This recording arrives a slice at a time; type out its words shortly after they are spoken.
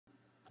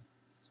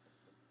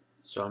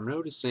So I'm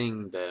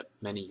noticing that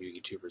many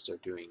YouTubers are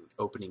doing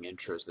opening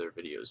intros to their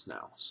videos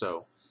now.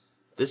 So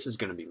this is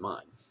going to be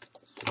mine.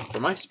 For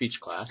my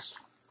speech class,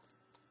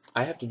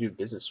 I have to do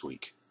Business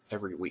Week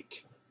every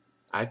week.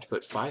 I have to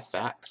put 5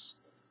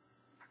 facts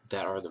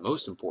that are the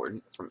most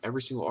important from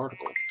every single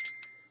article.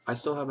 I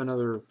still have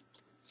another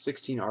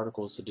 16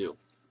 articles to do,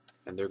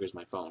 and there goes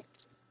my phone.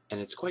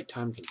 And it's quite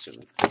time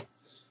consuming.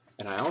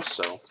 And I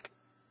also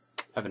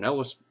have an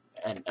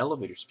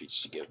elevator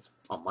speech to give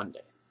on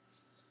Monday.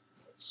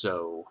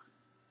 So,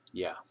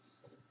 yeah,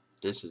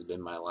 this has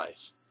been my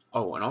life.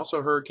 Oh, and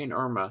also Hurricane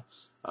Irma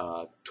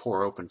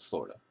tore open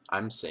Florida.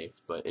 I'm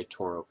safe, but it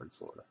tore open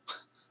Florida.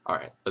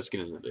 Alright, let's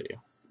get into the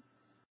video.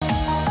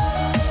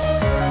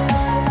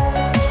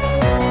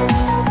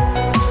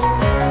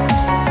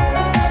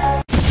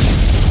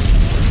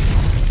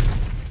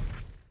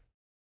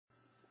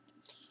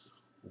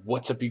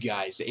 What's up, you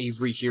guys?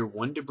 Avery here.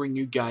 Wanted to bring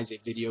you guys a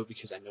video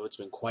because I know it's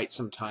been quite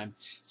some time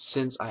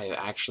since I have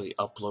actually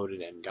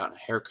uploaded and gotten a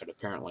haircut,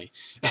 apparently.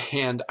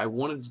 And I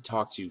wanted to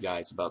talk to you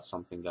guys about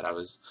something that I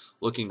was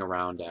looking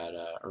around at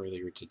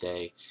earlier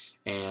today,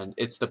 and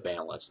it's the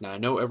ban list. Now, I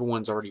know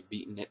everyone's already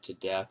beaten it to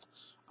death.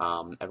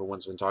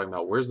 Everyone's been talking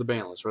about where's the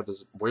ban list,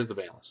 where's the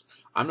ban list.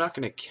 I'm not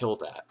going to kill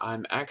that.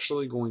 I'm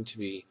actually going to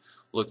be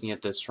looking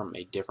at this from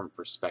a different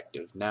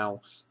perspective.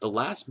 Now, the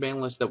last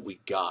ban list that we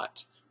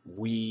got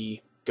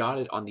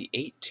it on the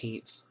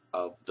 18th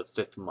of the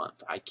 5th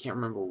month. I can't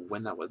remember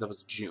when that was. That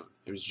was June.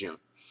 It was June.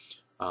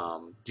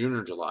 June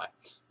or July.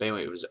 But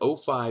anyway, it was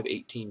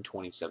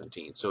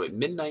 05/18/2017. So at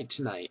midnight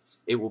tonight,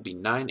 it will be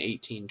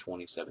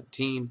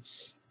 9/18/2017,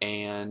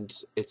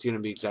 and it's going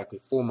to be exactly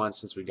 4 months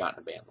since we got in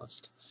a ban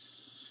list.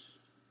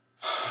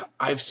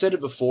 I've said it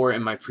before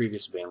in my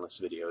previous ban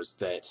list videos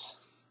that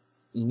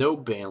no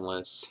ban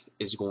list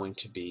is going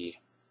to be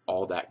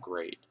all that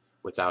great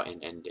without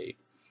an end date.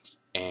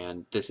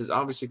 And this is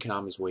obviously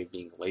Konami's way of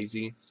being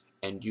lazy,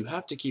 and you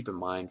have to keep in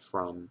mind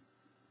from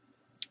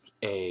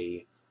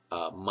a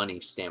money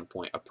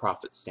standpoint, a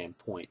profit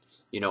standpoint.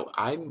 You know,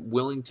 I'm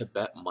willing to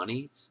bet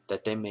money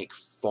that they make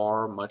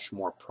much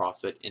more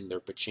profit in their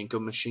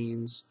pachinko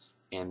machines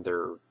and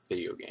their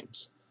video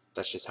games.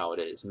 That's just how it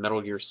is. Metal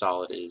Gear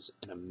Solid is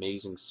an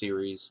amazing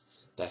series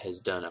that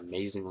has done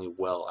amazingly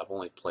well. I've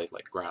only played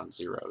like Ground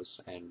Zeroes,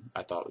 and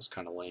I thought it was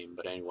kind of lame,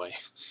 but anyway,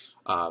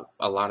 a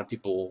lot of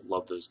people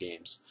love those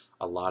games.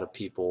 A lot of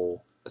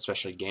people,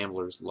 especially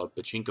gamblers, love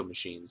pachinko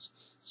machines,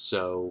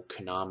 so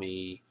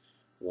Konami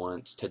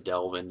wants to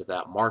delve into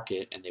that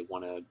market, and they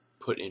want to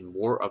put in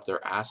more of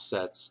their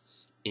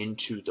assets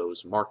into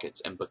those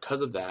markets, and because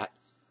of that,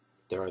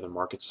 their other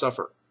markets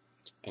suffer,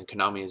 and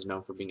Konami is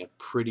known for being a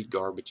pretty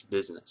garbage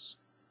business.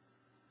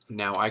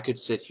 Now, I could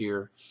sit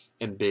here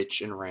and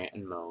bitch and rant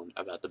and moan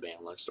about the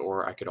ban list,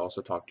 or I could also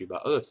talk to you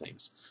about other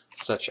things,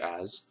 such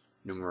as,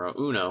 numero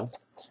uno,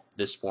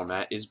 this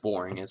format is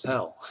boring as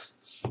hell.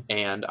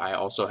 And I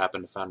also happen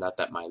to find out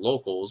that my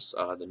locals,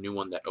 the new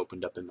one that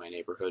opened up in my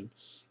neighborhood,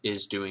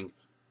 is doing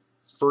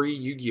free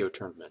Yu-Gi-Oh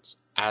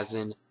tournaments, as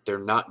in they're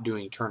not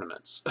doing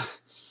tournaments.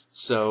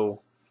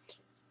 So,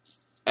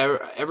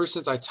 ever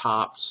since I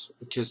topped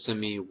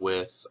Kissimmee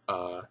with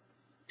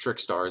Trick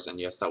Stars, and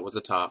yes, that was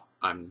a top.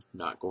 I'm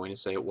not going to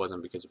say it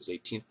wasn't because it was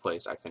 18th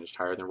place. I finished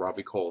higher than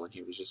Robbie Cole, and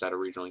he was just at a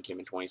regional and came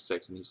in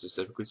 26, and he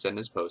specifically said in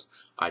his post,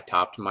 I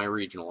topped my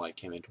regional, I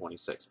came in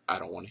 26. I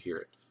don't want to hear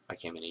it. I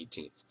came in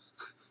 18th.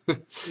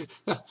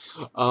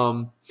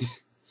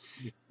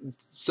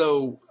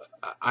 So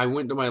I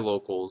went to my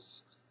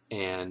locals,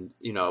 and,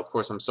 you know, of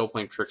course, I'm still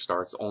playing Trick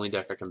Star. It's the only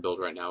deck I can build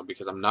right now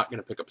because I'm not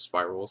going to pick up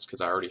Spirals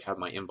because I already have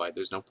my invite.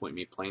 There's no point in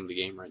me playing the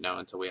game right now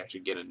until we actually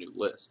get a new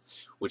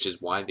list, which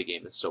is why the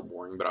game is so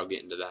boring, but I'll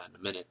get into that in a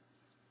minute.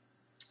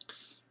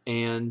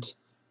 And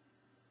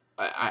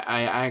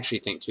I actually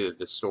think, too, that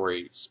this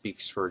story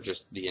speaks for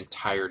just the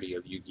entirety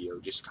of Yu-Gi-Oh!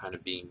 Just kind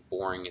of being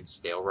boring and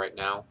stale right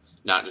now,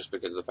 not just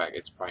because of the fact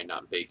it's probably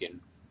not big in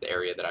the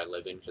area that I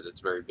live in, because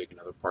it's very big in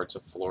other parts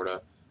of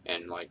Florida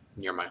and, like,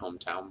 near my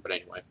hometown, but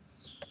anyway.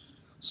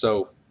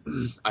 So,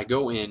 I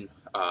go in,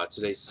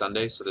 today's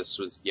Sunday, so this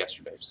was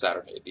yesterday,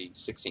 Saturday, the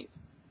 16th.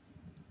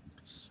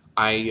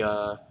 I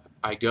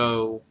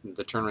go,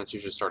 the tournaments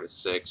usually start at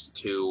 6,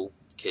 2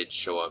 kids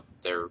show up,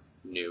 they're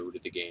new to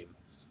the game.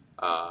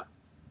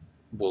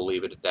 We'll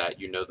leave it at that.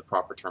 You know the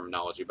proper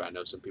terminology, but I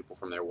know some people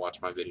from there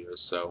watch my videos,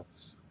 so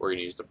we're going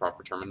to use the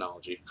proper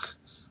terminology.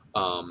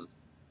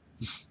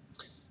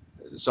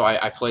 So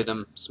I play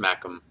them,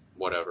 smack them,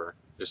 whatever,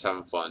 just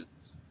having fun.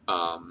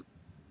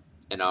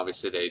 And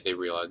obviously they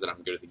realize that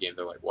I'm good at the game.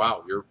 They're like,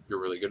 wow, you're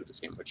really good at this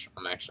game, which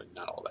I'm actually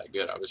not all that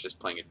good. I was just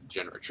playing a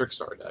degenerate Trick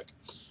Star deck.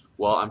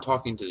 Well, I'm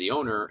talking to the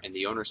owner, and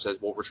the owner says,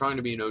 well, we're trying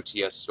to be an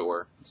OTS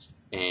store,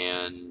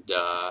 and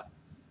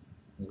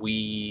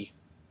we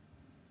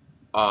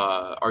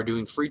are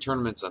doing free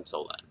tournaments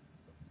until then.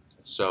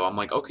 So I'm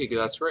like, okay,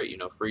 that's great, you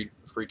know, free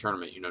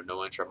tournament, you know,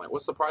 no entry. I'm like,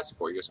 what's the prize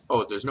support? He goes,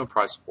 oh, there's no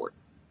prize support.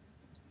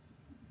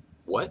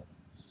 What?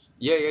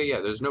 Yeah,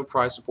 there's no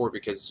prize support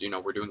because, you know,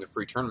 we're doing a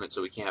free tournament,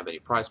 so we can't have any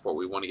prize support.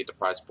 We want to get the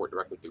prize support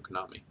directly through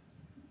Konami.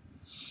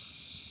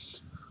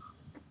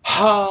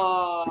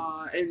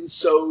 And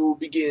so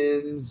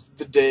begins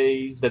the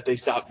days that they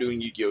stopped doing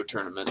Yu-Gi-Oh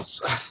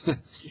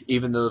tournaments.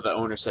 Even though the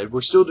owner said,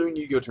 we're still doing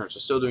Yu-Gi-Oh tournaments,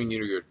 we're still doing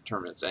Yu-Gi-Oh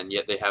tournaments, and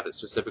yet they have it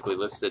specifically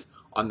listed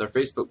on their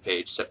Facebook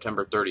page,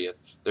 September 30th,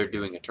 they're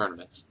doing a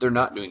tournament. They're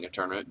not doing a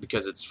tournament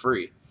because it's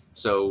free,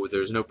 so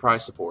there's no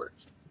prize support.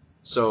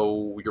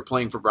 So you're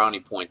playing for brownie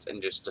points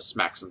and just to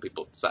smack some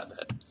people upside the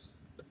head.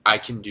 I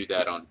can do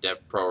that on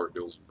Dev Pro or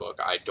Dueling Book.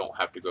 I don't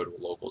have to go to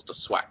a locals to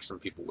swack some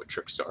people with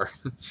Trickstar.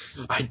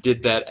 I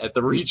did that at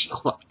the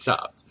regional I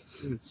topped.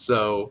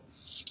 So,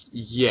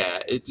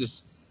 yeah, it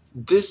just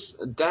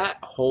that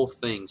whole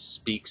thing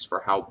speaks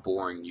for how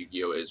boring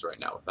Yu-Gi-Oh is right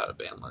now without a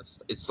ban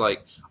list. It's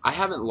like I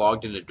haven't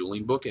logged into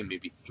Dueling Book in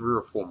maybe 3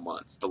 or 4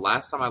 months. The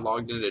last time I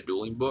logged into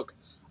Dueling Book,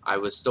 I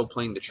was still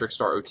playing the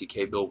Trickstar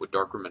OTK build with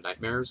Darkroom and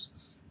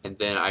Nightmares, and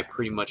then I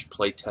pretty much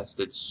play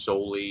tested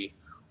solely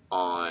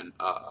on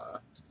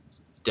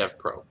Dev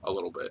Pro a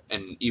little bit,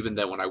 and even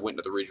then when I went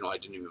to the regional I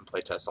didn't even play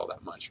test all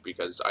that much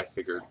because I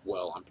figured,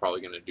 well, I'm probably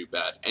going to do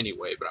bad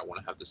anyway, but I want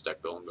to have this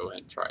deck build and go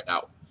ahead and try it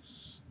out.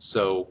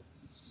 So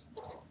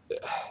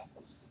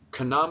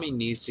Konami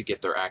needs to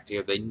get their act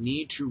together. They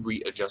need to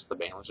readjust the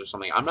ban list or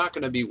something. I'm not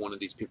going to be one of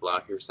these people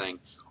out here saying,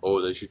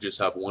 oh, they should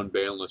just have one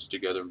ban list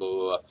together and blah,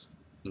 blah, blah.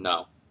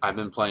 No. I've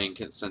been playing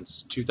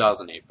since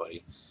 2008,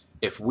 buddy.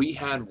 If we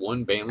had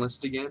one ban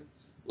list again,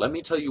 let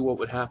me tell you what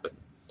would happen.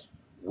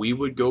 We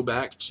would go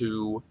back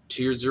to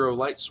Tier 0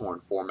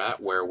 Lightsworn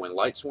format, where when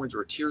Lightsworns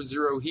were Tier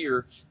 0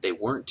 here, they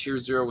weren't Tier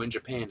 0 in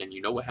Japan, and you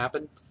know what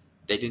happened?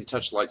 They didn't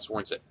touch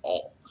Lightsworns at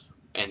all.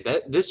 And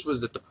this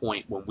was at the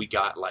point when we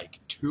got like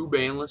 2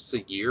 ban lists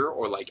a year,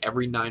 or like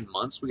every 9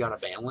 months we got a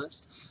ban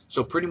list.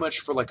 So pretty much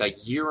for like a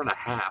year and a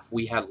half,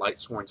 we had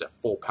Lightsworns at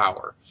full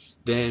power.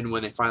 Then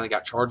when they finally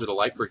got Charge of the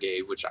Light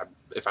Brigade, which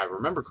if I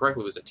remember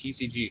correctly was a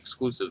TCG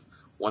exclusive,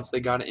 once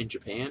they got it in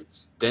Japan,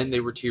 then they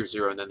were Tier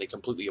 0, and then they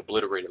completely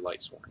obliterated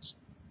Lightsworns.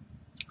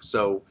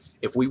 So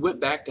if we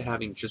went back to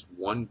having just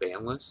one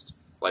ban list,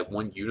 like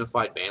one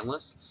unified ban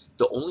list,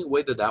 the only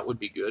way that that would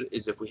be good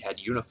is if we had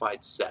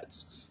unified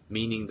sets,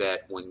 meaning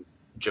that when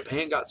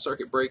Japan got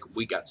Circuit Break,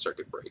 we got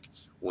Circuit Break.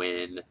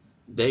 When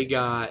they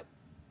got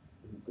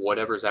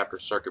whatever's after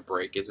Circuit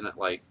Break, isn't it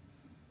like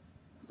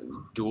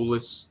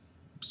Duelist,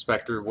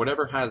 Spectre,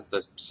 whatever has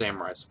the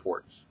Samurai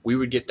support, we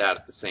would get that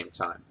at the same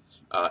time.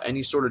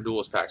 Any sort of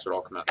Duelist packs would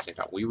all come out at the same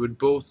time. We would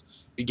both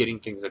be getting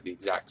things at the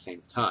exact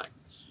same time.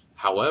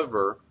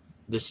 However,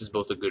 this is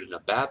both a good and a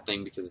bad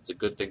thing because it's a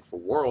good thing for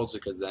Worlds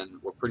because then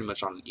we're pretty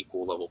much on an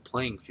equal level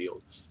playing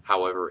field.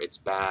 However, it's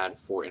bad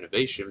for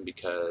innovation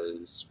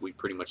because we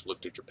pretty much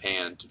looked at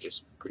Japan to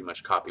just pretty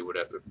much copy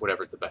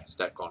whatever the best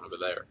deck on over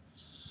there.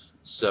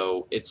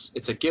 So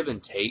it's a give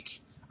and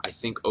take. I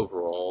think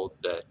overall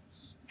that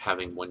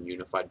having one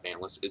unified ban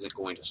list isn't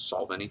going to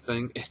solve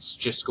anything. It's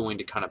just going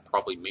to kind of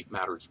probably make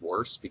matters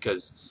worse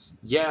because,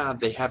 yeah,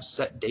 they have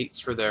set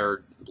dates for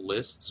their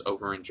lists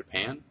over in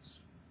Japan,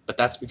 but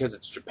that's because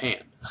it's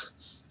Japan.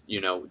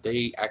 You know,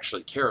 they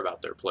actually care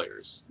about their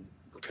players.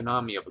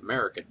 Konami of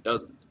America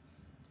doesn't.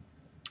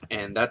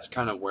 And that's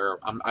kind of where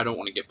I don't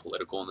want to get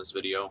political in this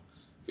video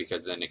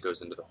because then it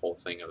goes into the whole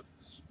thing of,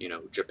 you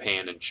know,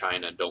 Japan and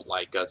China don't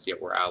like us, yet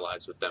we're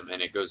allies with them,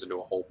 and it goes into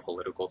a whole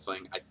political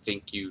thing.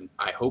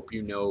 I hope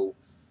you know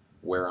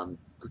where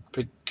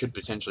could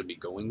potentially be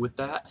going with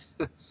that.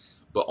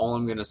 But all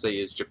I'm going to say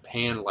is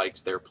Japan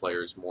likes their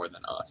players more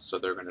than us, so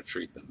they're going to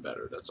treat them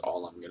better. That's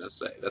all I'm going to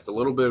say. That's a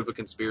little bit of a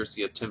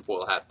conspiracy, a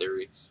tinfoil hat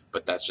theory,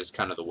 but that's just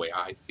kind of the way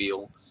I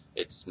feel.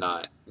 It's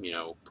not, you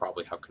know,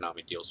 probably how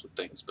Konami deals with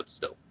things, but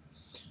still.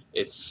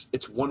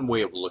 It's one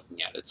way of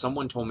looking at it.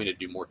 Someone told me to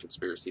do more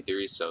conspiracy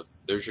theories, so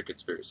there's your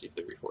conspiracy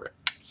theory for it.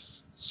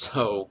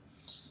 So,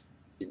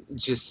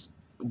 just,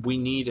 we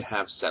need to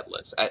have set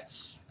lists.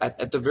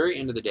 At the very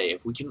end of the day,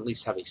 if we can at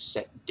least have a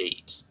set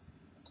date,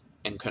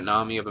 and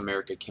Konami of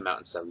America came out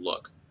and said,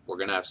 look, we're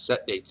going to have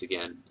set dates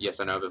again. Yes,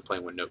 I know I've been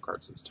playing with note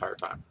cards this entire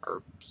time,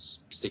 or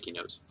sticky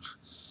notes.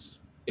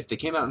 If they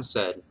came out and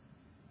said,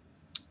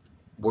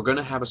 we're going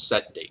to have a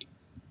set date.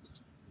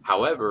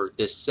 However,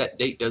 this set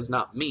date does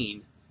not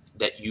mean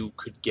that you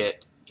could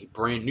get a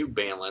brand new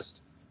ban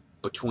list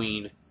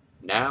between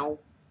now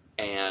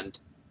and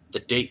the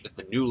date that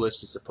the new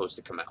list is supposed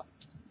to come out.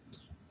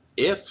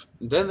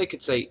 Then they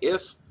could say,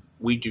 if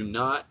we do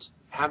not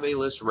have a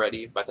list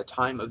ready by the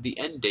time of the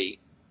end date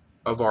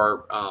of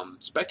our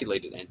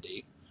speculated end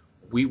date,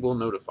 we will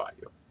notify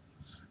you.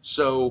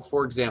 So,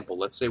 for example,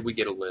 let's say we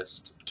get a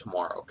list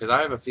tomorrow, because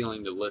I have a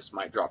feeling the list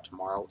might drop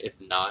tomorrow,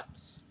 if not,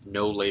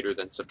 no later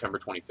than September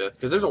 25th,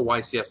 because there's a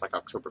YCS like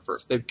October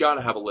 1st. They've got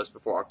to have a list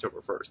before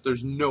October 1st.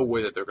 There's no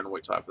way that they're going to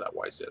wait till after that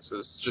YCS.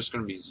 It's just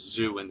going to be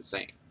zoo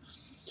insane.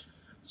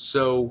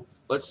 So,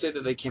 let's say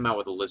that they came out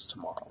with a list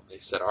tomorrow. They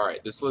said, all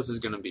right, this list is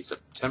going to be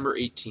September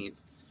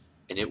 18th,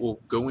 and it will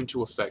go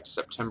into effect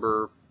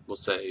September, we'll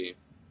say,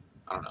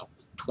 I don't know,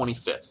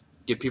 25th.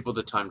 Give people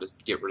the time to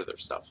get rid of their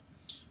stuff.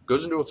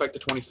 Goes into effect the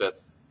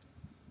 25th,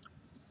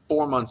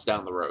 4 months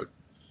down the road.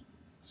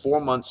 4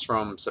 months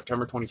from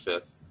September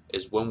 25th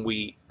is when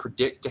we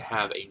predict to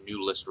have a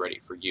new list ready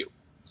for you.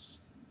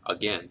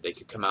 again, they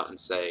could come out and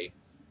say,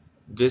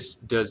 this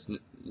does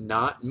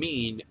not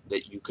mean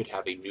that you could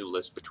have a new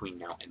list between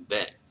now and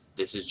then.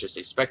 This is just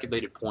a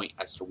speculated point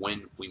as to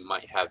when we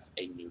might have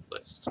a new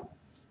list.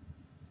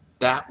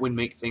 That would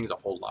make things a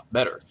whole lot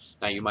better.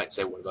 Now you might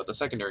say, what about the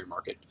secondary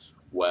market?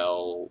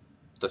 Well,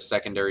 the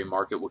secondary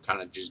market would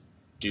kind of just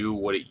do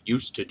what it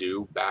used to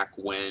do back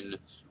when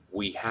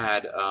we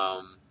had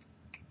a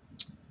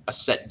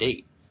set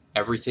date.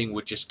 Everything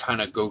would just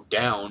kind of go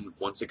down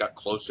once it got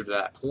closer to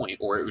that point,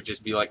 or it would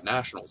just be like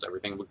nationals.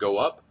 Everything would go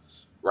up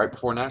right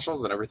before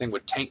nationals, and everything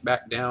would tank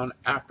back down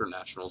after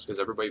nationals because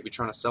everybody would be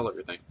trying to sell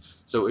everything.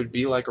 So it would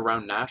be like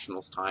around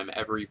nationals time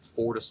every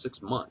 4 to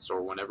 6 months,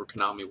 or whenever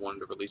Konami wanted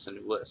to release a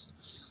new list.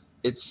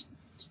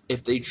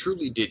 If they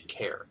truly did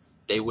care,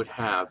 they would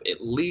have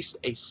at least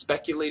a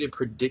speculated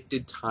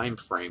predicted time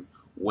frame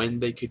when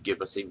they could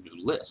give us a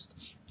new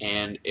list.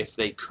 And if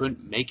they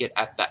couldn't make it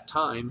at that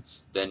time,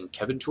 then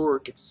Kevin Tour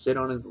could sit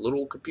on his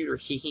little computer,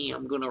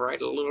 I'm going to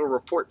write a little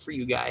report for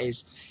you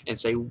guys and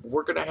say,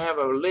 we're going to have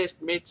a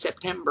list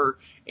mid-September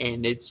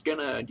and it's going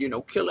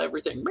to, kill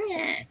everything.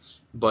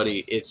 Buddy,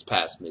 it's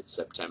past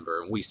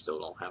mid-September and we still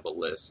don't have a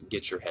list.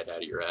 Get your head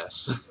out of your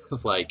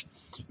ass. Like,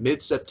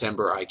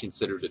 mid-September I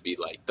consider to be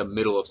like the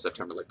middle of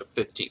September, like the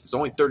 15th. There's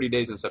only 30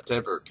 days in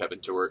September, Kevin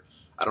Tour.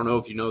 I don't know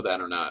if you know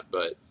that or not,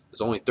 but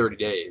there's only 30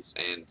 days,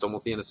 and it's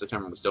almost the end of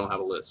September, and we still don't have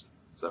a list.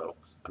 So,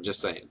 I'm just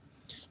saying.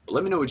 But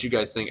let me know what you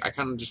guys think. I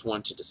kind of just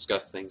wanted to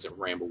discuss things and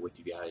ramble with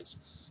you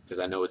guys, because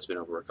I know it's been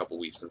over a couple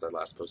weeks since I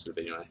last posted a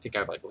video, and I think I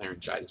have like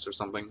laryngitis or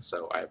something,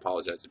 so I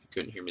apologize if you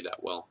couldn't hear me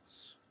that well.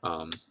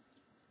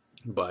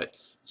 But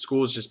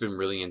school has just been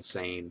really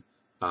insane.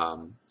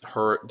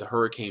 The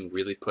hurricane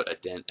really put a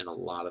dent in a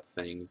lot of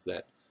things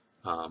that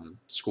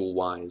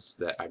school-wise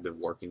that I've been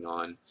working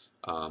on.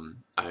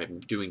 I'm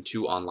doing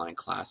 2 online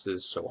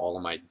classes, so all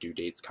of my due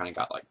dates kind of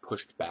got like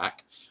pushed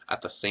back.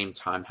 At the same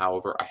time,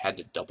 however, I had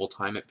to double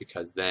time it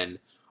because then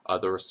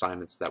other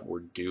assignments that were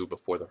due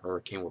before the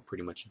hurricane were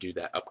pretty much due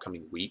that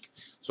upcoming week.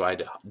 So I had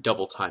to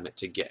double time it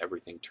to get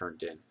everything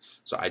turned in.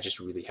 So I just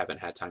really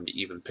haven't had time to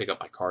even pick up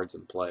my cards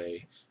and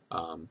play.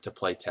 To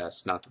play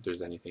test. Not that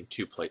there's anything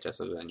to play test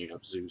other than,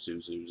 zoo, zoo,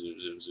 zoo, zoo,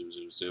 zoo, zoo,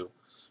 zoo, zoo.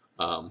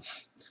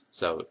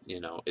 So,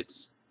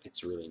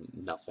 it's really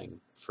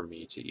nothing for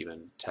me to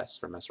even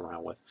test or mess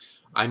around with.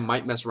 I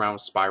might mess around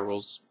with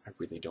spirals. I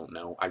really don't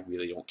know. I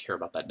really don't care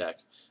about that deck.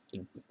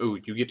 Ooh,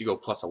 you get to go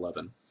plus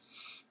 11.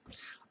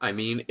 I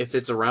mean, if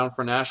it's around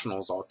for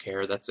nationals, I'll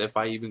care. That's if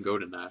I even go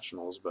to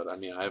nationals, but I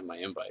mean, I have my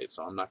invite,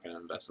 so I'm not going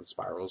to invest in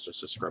spirals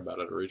just to scrub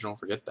out at a regional.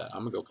 Forget that.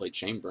 I'm going to go play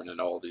Chamberin at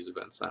all of these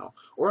events now.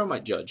 Or I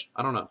might judge.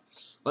 I don't know.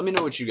 Let me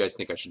know what you guys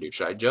think I should do.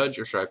 Should I judge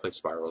or should I play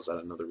spirals at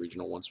another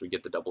regional once we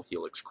get the double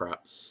helix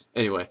crap?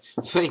 Anyway,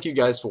 thank you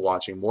guys for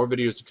watching. More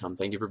videos to come.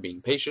 Thank you for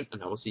being patient,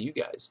 and I will see you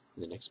guys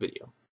in the next video.